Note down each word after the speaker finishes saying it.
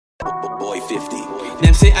Boy 50.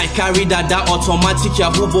 Them say I carry that automatic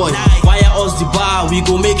Yahoo boy. Wire us the bar, we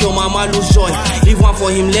go make your mama lose joy. Leave one for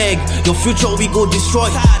him leg, your future we go destroy.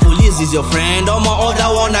 Police is your friend, all my other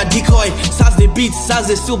one a decoy. Saz the beat, Saz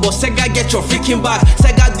the still, but Sega get your freaking back.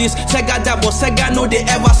 Sega this, Sega that, but Sega know they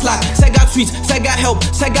ever slack. Sega tweet, Sega help,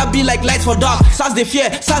 Sega be like light for dark. Saz the fear,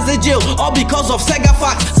 Saz the jail, all because of Sega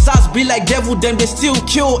fact. Saz be like devil, them they still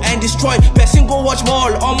kill and destroy. Person go watch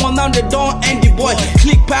more, all now they don't end the boy.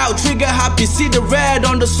 Click pow, trigger happy, see the red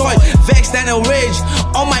on the soil. Vexed and enraged,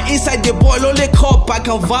 on my inside the boil. Only cup I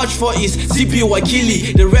can vouch for is CP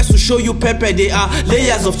Wakili. The rest will show you pepper, they are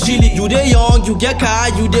layers of chili. You they young, you get car,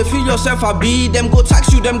 you they feel yourself a beat. Them go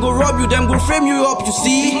tax you, them go rob you, them go frame you up, you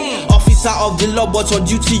see. Officer of the law, but on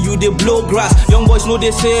duty you they blow grass. Young boys know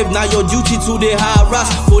they save, now your duty to they harass.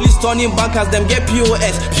 Police turning bankers, them get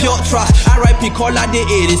POS, pure trust. RIP caller day,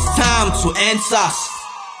 it is time to end SARS.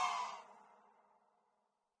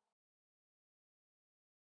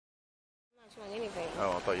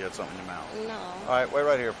 Oh, I thought you had something in your mouth. No. All right, wait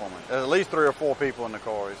right here for me. There's at least 3 or 4 people in the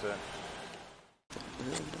car, he said.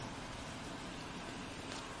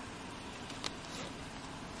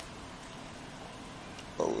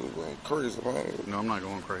 Oh, you went crazy, man. No, I'm not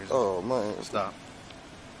going crazy. Oh, man. Stop.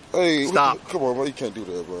 Hey, stop. Come on, man. You can't do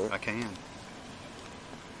that, bro. I can.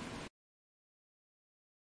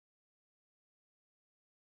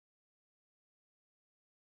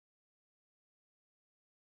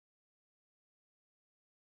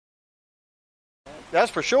 That's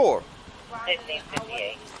for sure.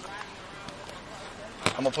 1558.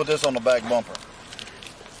 I'm going to put this on the back bumper.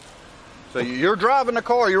 So you're driving the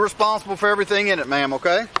car. You're responsible for everything in it, ma'am,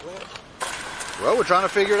 okay? Well, we're trying to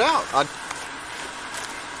figure it out.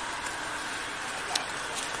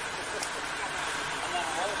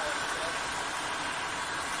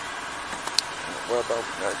 What about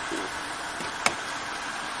that, dude?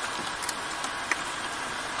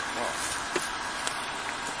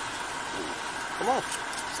 Come on.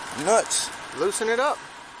 Nuts. Loosen it up.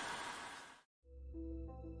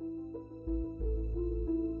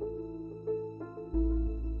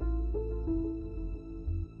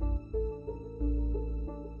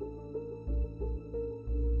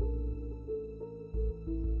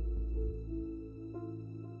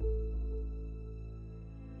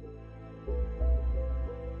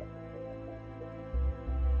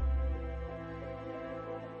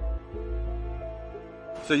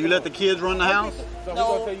 So you let the kids run the house? So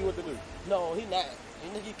no. We're gonna tell you what to do. No, he not.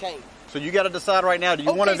 He can't. So you got to decide right now. Do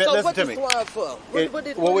you want to listen to me?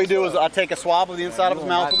 What we do is I take a swab of the inside of his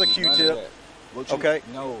mouth with a Q-tip. Okay.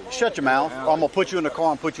 No. Shut your mouth. Or I'm gonna put you in the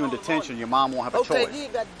car and put you in detention. Your mom won't have a choice. Okay, you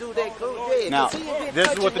ain't got to do that, cool. Now,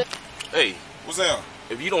 this is what the. Hey, What's that?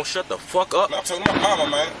 if you don't shut the fuck up, Man, I'm talking to my mama,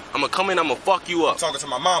 man. I'm gonna come in. I'm gonna fuck you up. I'm talking to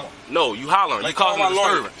my mama. No, you hollering. You causing a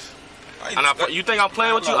disturbance. And you think I'm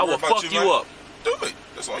playing with you? I will fuck you up. Do it.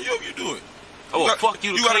 That's on you. You do it. I will fuck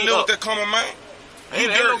you to You gotta clean live up. with that karma, man.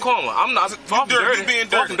 Ain't no karma. I'm not fucking dirty. You being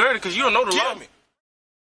Fucking dirty because you don't know the law. Kill me.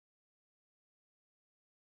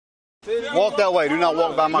 Walk that way. Do not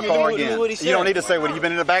walk by my car again. You don't need to say what. You've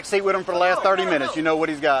been in the back seat with him for the last 30 minutes. You know what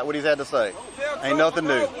he's got, what he's had to say. Ain't nothing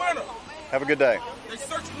new. Have a good day. They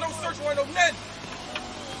search, no search warrant, no nothing.